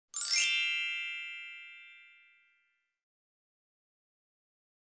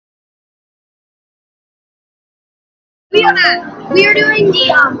We are doing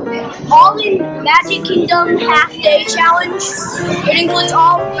the All in Magic Kingdom half-day challenge. It includes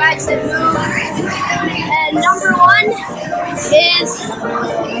all rides that move. And number 1 is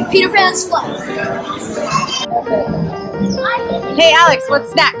Peter Pan's Flight. Hey Alex,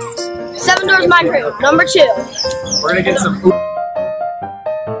 what's next? Seven Dwarfs Mine Train. Number 2. We're gonna get some food.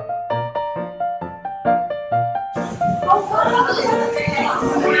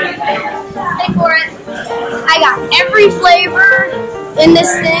 Pay for it. I got every flavor in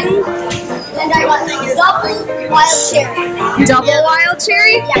this thing, and I got double wild cherry. Double wild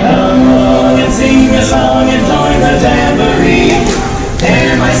cherry? Yeah. And sing a song and join the jamboree.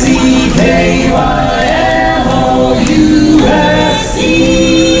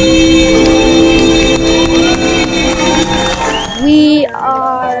 M-I-C-K-Y-M-O-U-S-E. We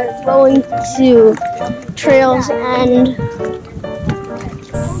are going to Trails End.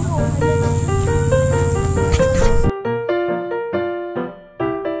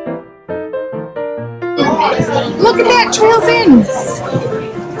 Look at that, Trails End!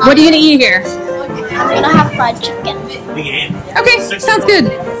 What are you gonna eat here? I'm gonna have fried chicken. Okay, sounds good.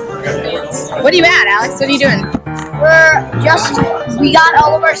 What are you at, Alex? What are you doing? We got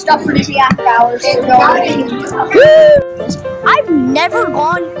all of our stuff for Disney After Hours. I've never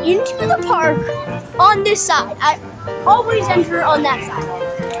gone into the park on this side. I always enter on that side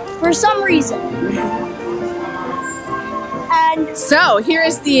for some reason. And so, here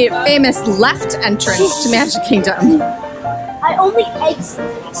is the famous left entrance to Magic Kingdom. I only exit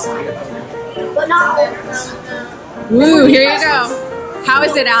this side, but not always. Woo, here you go. How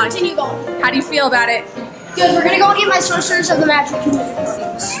is it, Alex? Continue going. How do you feel about it? Good, we're gonna go get my Sorcerers of the Magic Kingdom.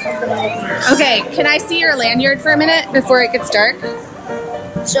 Okay, can I see your lanyard for a minute before it gets dark?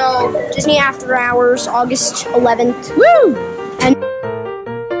 So, Disney After Hours, August 11th. Woo! And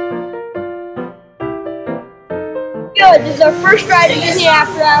good, this is our first ride at Disney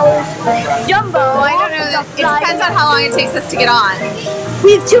After Hours. Jumbo. I don't know, it depends on how long it takes us to get on.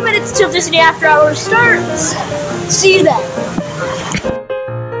 We have 2 minutes till Disney After Hours starts. See you then.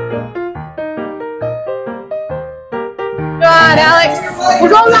 Go on, Alex. We're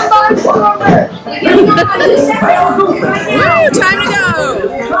going on by Woo, time to go.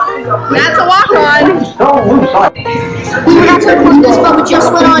 That's a walk-on. We were not to record this, but we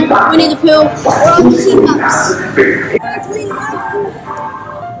just went on Winnie the Pooh. We're on the teacups.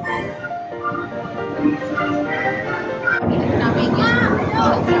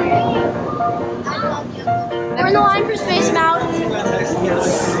 We're in the line for Space Mountain.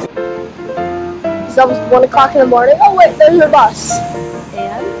 It's almost 1 o'clock in the morning. Oh wait, there's our bus.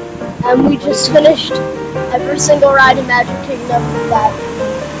 And we just finished every single ride in Magic Kingdom that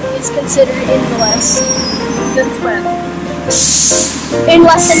is considered in the list. Since when? In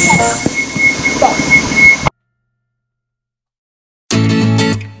less than 10 minutes.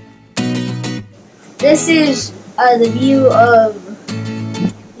 This is the view of,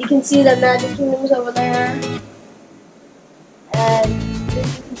 you can see that Magic Kingdom's over there. And this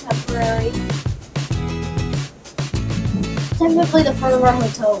is Contemporary. Technically the front of our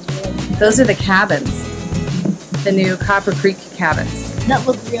hotels, really. Those are the cabins. The new Copper Creek cabins. That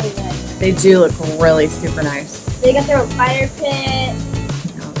look really nice. They do look really super nice. They got their own fire pit.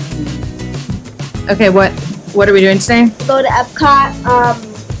 Okay, what are we doing today? Go to Epcot.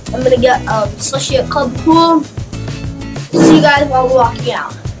 I'm gonna get slushy at Club Pool. See you guys while we're walking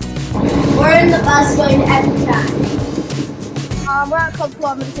out. We're in the bus going to Epcot. We're at Club Pool.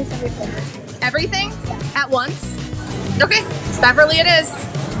 I'm gonna taste everything. Everything? At once? Okay, Beverly it is.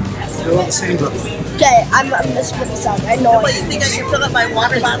 They're all the same book. Okay, I'm gonna split this out. I know. What, you think I should fill up my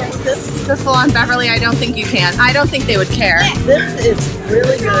water bottle with this? The full-on Beverly, I don't think you can. I don't think they would care. This is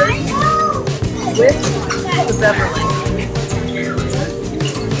really good with the Beverly.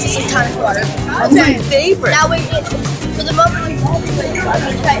 Some tonic water. That's my favorite. Now for the moment I'm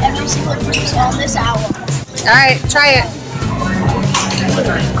gonna try every single juice on this hour. All right, try it.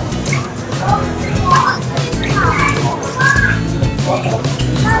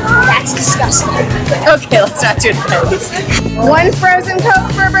 That's disgusting. Okay, let's not do it again. 1 frozen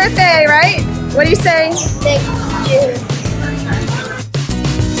Coke for a birthday, right? What do you say? Thank you.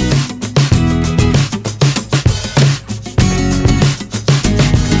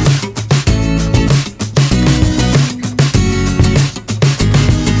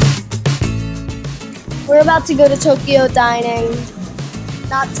 We're about to go to Tokyo Dining,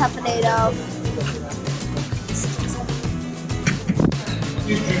 not Teppanado.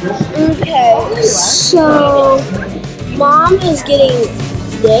 Okay, so Mom is getting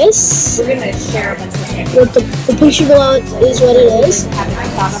this. We're gonna share a bunch of things. With the picture below is what it is.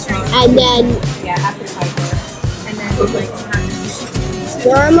 And then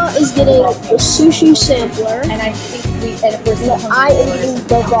Norma is getting the sushi sampler. And I think we're I am eating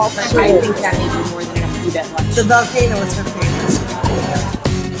the volcano. I think that may be more than enough food at lunch. The volcano is her favorite.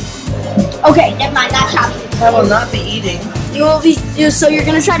 Okay, never mind. That's chocolate. I will not be eating. You will be. So you're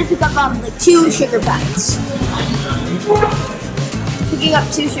gonna try to pick up like 2 sugar packets. Picking up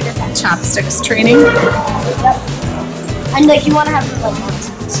 2 sugar packets. Chopsticks training. Yep. And like you want to have like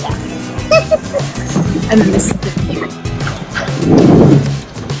stuff. And then this is the view.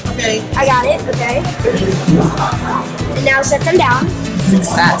 Okay. I got it. Okay. And now set them down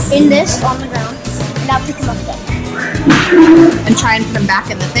Success. in this on the ground. And now pick them up then. And try and put them back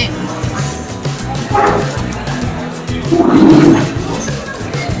in the thing.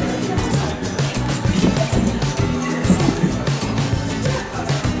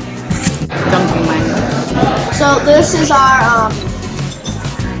 Dunking mine. So this is our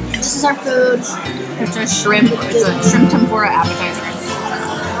food. It's a shrimp. It's a shrimp tempura appetizer.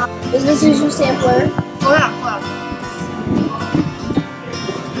 This is your sampler. Hold on.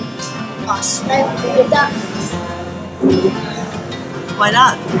 Can I get that? Why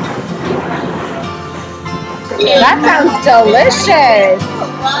not? That sounds delicious.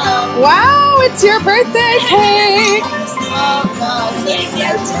 Wow, it's your birthday cake.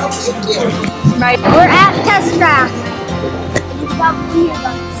 We're at Test Track. You can probably hear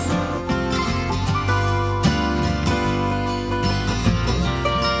us.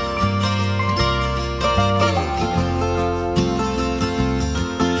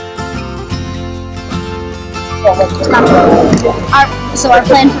 Our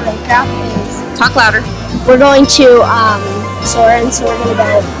plan for Minecraft is Talk louder. we're going to Soren, so we're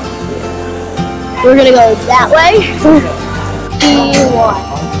gonna go that way for B1.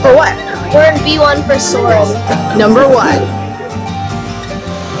 For what? We're in B1 for Soren. Number 1.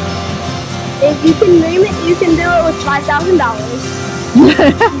 If you can name it, you can do it with $5,000.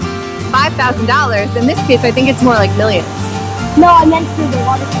 $5,000. In this case, I think it's more like millions. No, I meant for the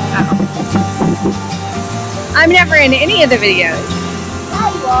water park. I'm never in any of the videos.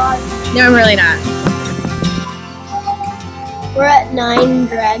 No, I'm really not. We're at 9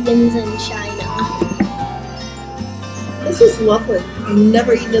 Dragons in China. This is lovely. I've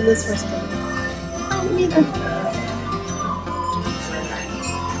never eaten in this restaurant.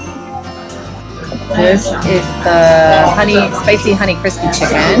 This is the spicy honey crispy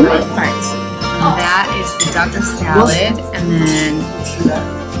chicken. That is the duck salad, and then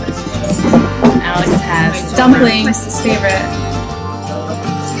Alex has dumplings, his favorite.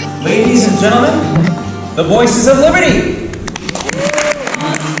 Ladies and gentlemen, the Voices of Liberty.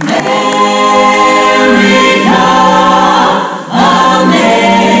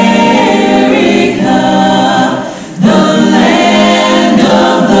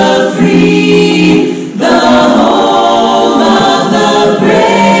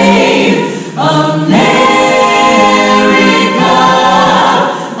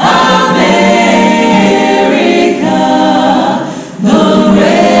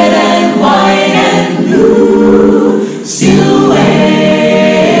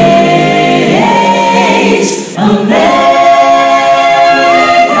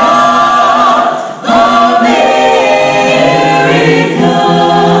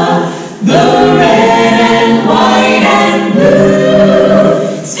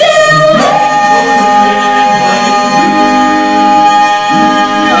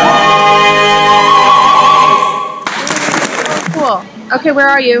 Okay, where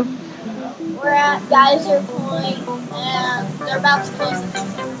are you? We're at Geyser Point, and they're about to close it.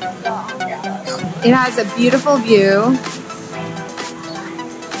 It has a beautiful view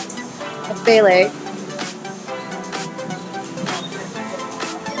of Bay Lake,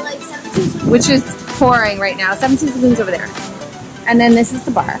 which is pouring right now. 17 Saloon's over there. And then this is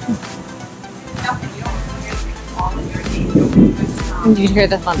the bar. And you hear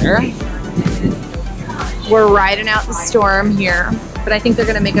the thunder. We're riding out the storm here, but I think they're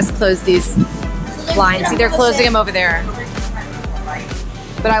gonna make us close these blinds. See, they're closing them over there.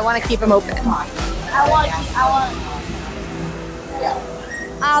 But I wanna keep them open.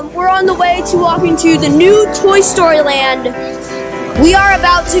 We're on the way to walking to the new Toy Story Land. We are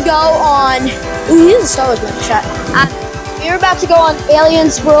about to go on. Ooh, here's a Star Wars movie shot. We're about to go on Alien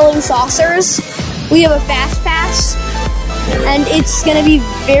Swirling Saucers. We have a fast pass, and it's gonna be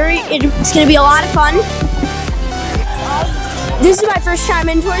it's gonna be a lot of fun. This is my first time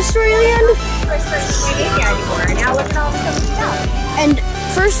in Toy Story Land. Now look at all the stuff. And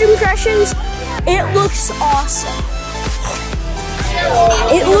first impressions, it looks awesome.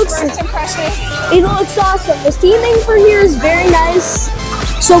 It looks awesome. The theming for here is very nice.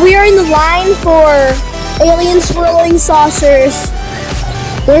 So we are in the line for alien swirling saucers.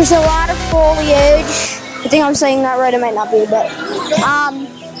 There's a lot of foliage. I think I'm saying that right, it might not be, but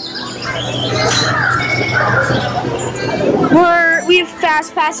we have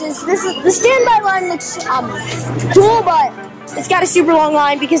fast passes. The standby line looks cool, but it's got a super long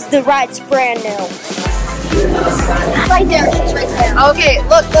line because the ride's brand new. Right there, it's right there. Okay,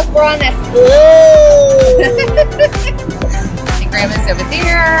 look, we're on this. And Grandma's over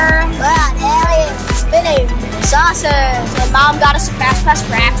there. Wow, alien spinning saucers. My mom got us a fast pass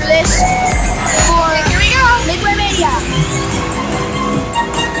for after this. Here we go. Midway Mania.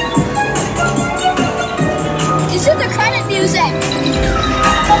 This is the credit music.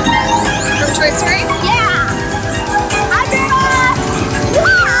 From Toy Story? Yeah. Hi, Grandma.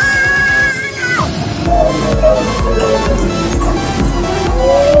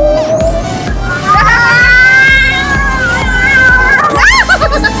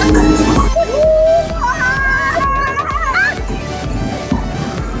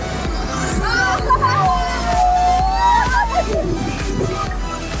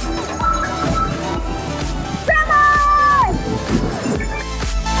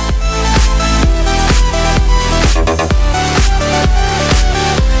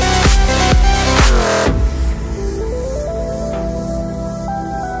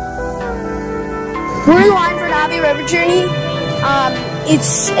 We're in line for an Abbey River journey.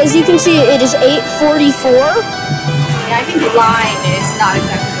 It's, as you can see, it is 8:44. Yeah, I think line is not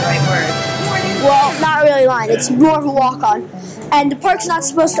exactly the right word. Well, not really line. It's more of a walk-on. And the park's not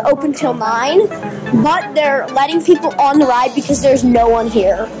supposed to open till 9, but they're letting people on the ride because there's no one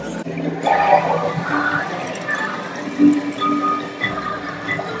here.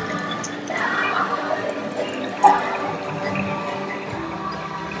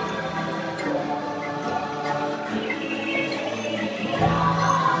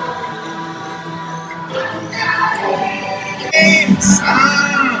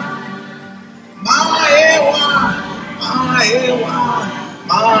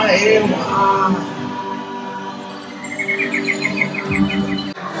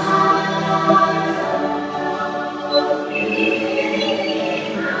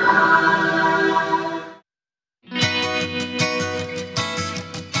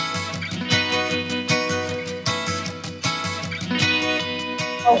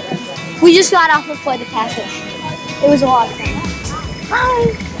 We just got off of Flight of Passage. It was a lot of fun.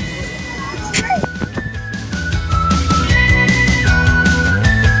 Bye.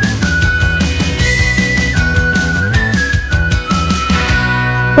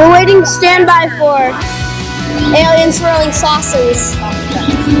 We're waiting standby for alien swirling saucers.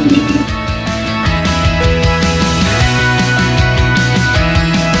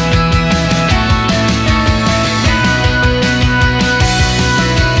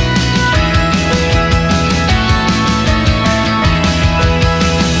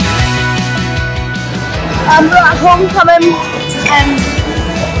 We're at homecoming, and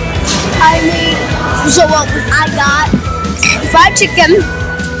I got fried chicken.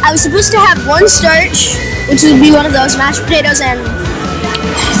 I was supposed to have one starch, which would be one of those mashed potatoes and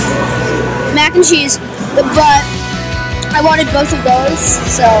mac and cheese, but I wanted both of those,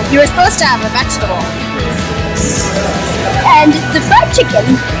 so You were supposed to have a vegetable. and the fried chicken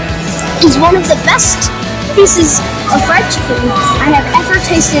is one of the best pieces of fried chicken I have ever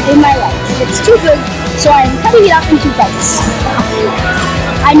tasted in my life. It's too good, so I am cutting it up into bites.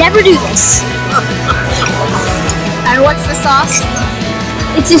 I never do this. And what's the sauce?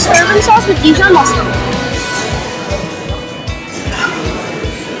 It's this urban sauce with Dijon mustard.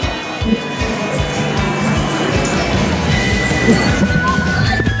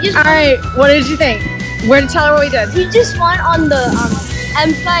 Alright, what did you think? Where to tell her what we did? We just went on the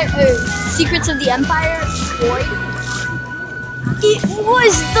Empire, Secrets of the Empire toy. It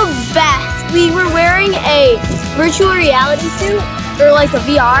was the best. We were wearing a virtual reality suit, or like a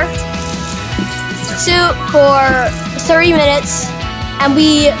VR suit for 30 minutes, and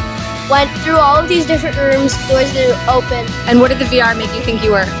we went through all of these different rooms, doors that open. And what did the VR make you think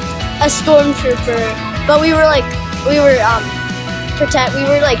you were? A stormtrooper, but we were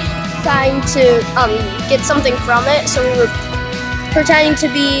trying to get something from it, so we were pretending to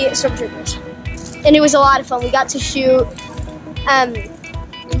be stormtroopers, and it was a lot of fun. We got to shoot.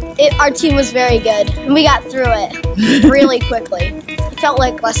 Our team was very good, and we got through it really quickly. It felt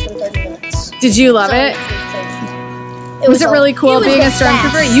like less than 30 minutes. Did you love it? Was it really cool being a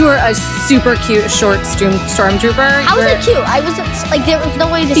stormtrooper? You were a super cute short stormtrooper. How was it cute? I was like, there was no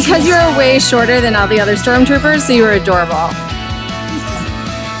way to see. Because you were way shorter than all the other stormtroopers, so you were adorable.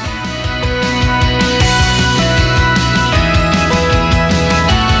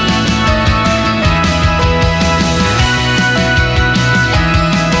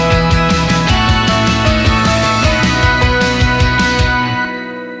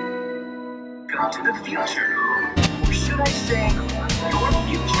 to the future. Or should I say, your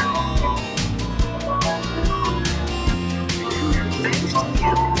future? Thanks to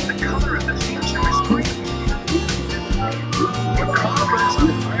you, the color of the future is green. Your car runs on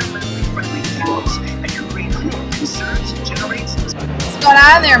environmentally friendly fuels, and your green home conserves and generates. What's going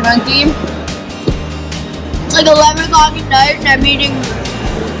on there, monkey? It's like 11 o'clock at night and I'm eating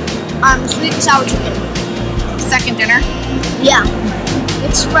sweet and sour chicken. Second dinner. Yeah,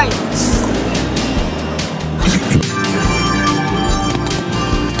 it's right.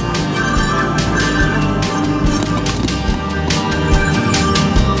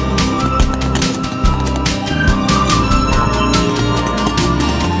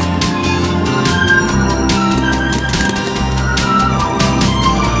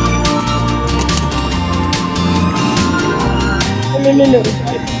 No.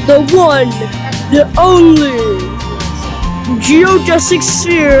 The one, the only geodesic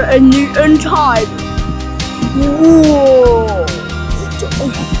sphere in the entire world.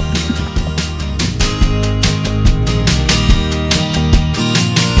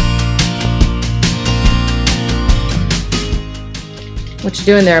 What you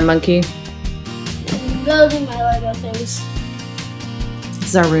doing there, monkey? Building my Lego things. This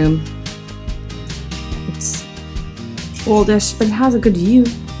is our room. It's oldish, but it has a good view.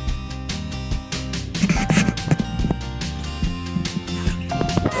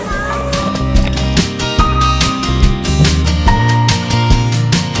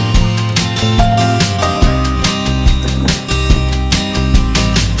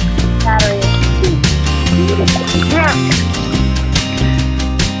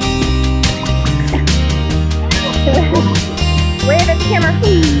 Wave at the camera.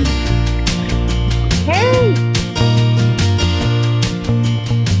 Hey!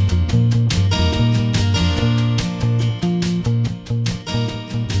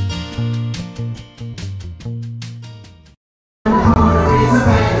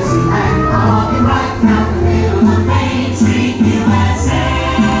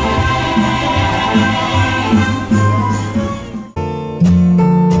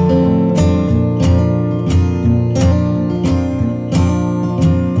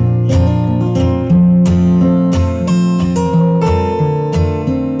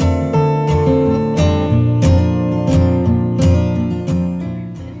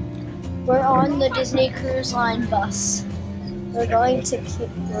 We're on the Disney Cruise Line bus. We're going to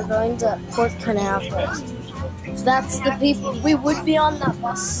Port Canaveral. That's the people. We would be on that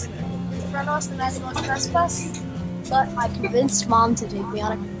bus. In front of us, the Magical Express bus. But I convinced Mom to take me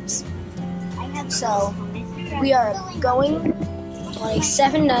on a cruise. So we are going on a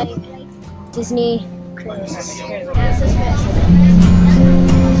 7-night Disney cruise.